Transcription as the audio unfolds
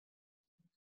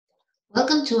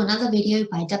Welcome to another video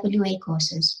by WA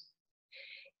Courses.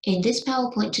 In this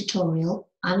PowerPoint tutorial,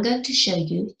 I'm going to show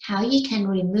you how you can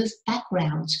remove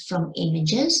backgrounds from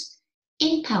images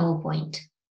in PowerPoint.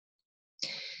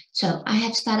 So I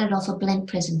have started off a blank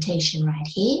presentation right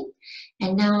here,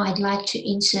 and now I'd like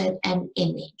to insert an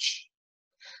image.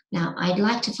 Now I'd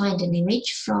like to find an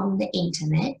image from the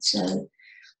internet, so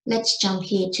let's jump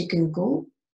here to Google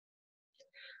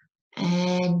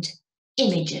and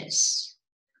images.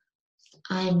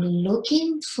 I'm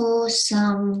looking for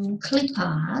some clip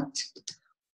art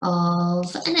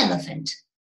of an elephant.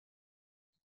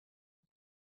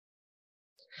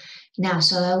 Now,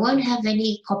 so I won't have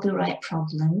any copyright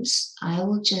problems. I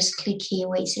will just click here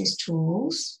where it says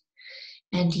Tools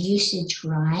and Usage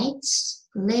Rights,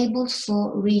 labeled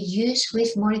for Reuse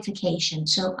with Modification.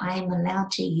 So I am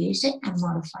allowed to use it and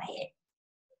modify it.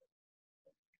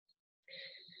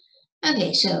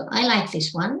 Okay, so I like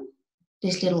this one.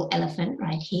 This little elephant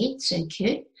right here, it's so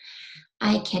cute.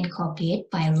 I can copy it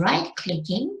by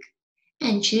right-clicking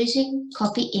and choosing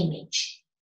Copy Image.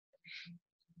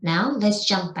 Now let's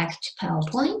jump back to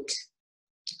PowerPoint,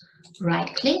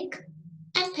 right-click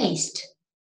and paste.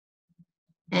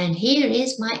 And here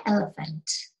is my elephant.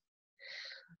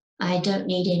 I don't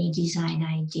need any design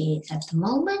ideas at the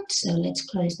moment, so let's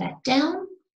close that down.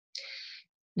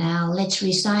 Now let's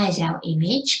resize our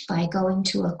image by going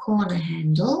to a corner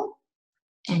handle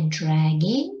and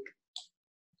dragging.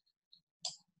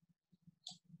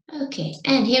 Okay,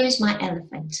 and here is my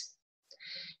elephant.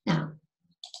 Now,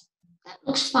 that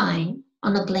looks fine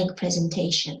on a blank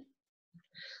presentation.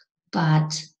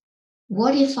 But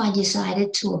what if I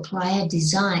decided to apply a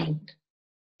design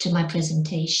to my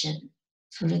presentation?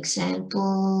 For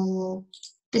example,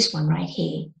 this one right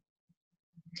here.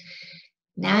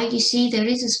 Now you see there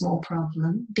is a small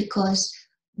problem because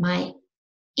my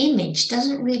image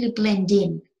doesn't really blend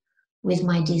in with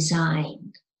my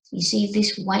design. You see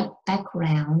this white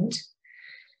background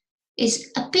is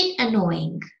a bit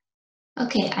annoying.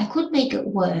 Okay, I could make it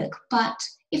work, but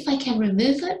if I can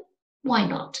remove it, why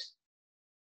not?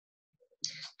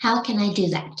 How can I do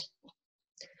that?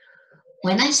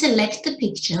 When I select the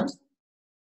picture,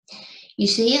 you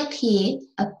see up here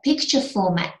a picture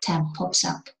format tab pops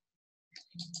up.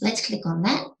 Let's click on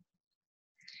that.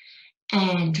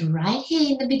 And right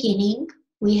here in the beginning,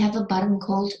 we have a button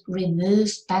called Remove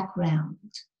Background.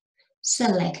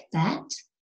 Select that.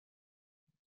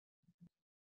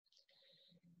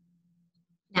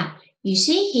 Now, you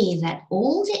see here that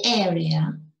all the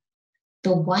area,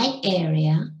 the white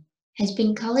area, has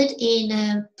been colored in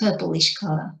a purplish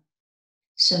color.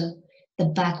 So the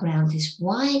background is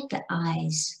white, the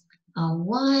eyes are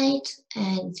white,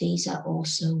 and these are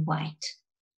also white.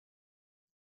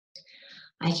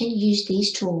 I can use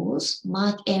these tools,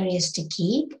 mark areas to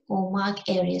keep or mark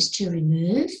areas to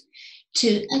remove,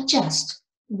 to adjust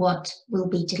what will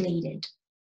be deleted.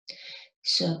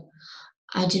 So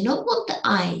I do not want the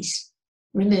eyes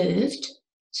removed.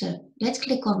 So let's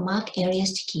click on mark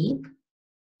areas to keep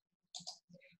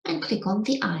and click on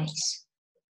the eyes.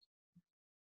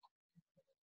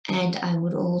 And I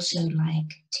would also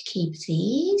like to keep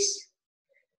these.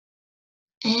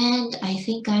 And I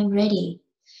think I'm ready.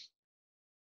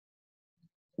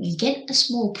 You get a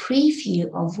small preview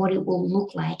of what it will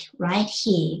look like right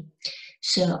here.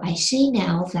 So I see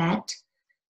now that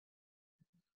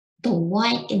the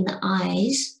white in the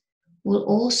eyes will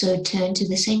also turn to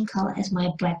the same color as my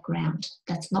background.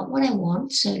 That's not what I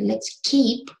want, so let's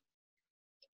keep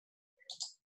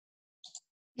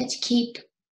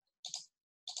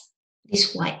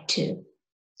this white too.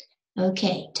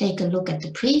 Okay, take a look at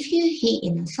the preview here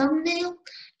in the thumbnail,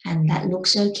 and that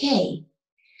looks okay.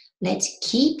 Let's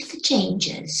keep the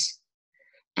changes.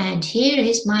 And here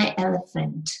is my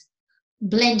elephant,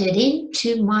 blended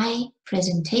into my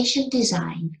presentation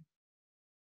design.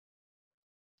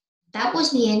 That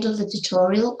was the end of the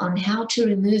tutorial on how to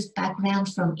remove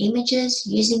background from images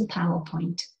using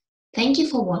PowerPoint. Thank you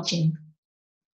for watching.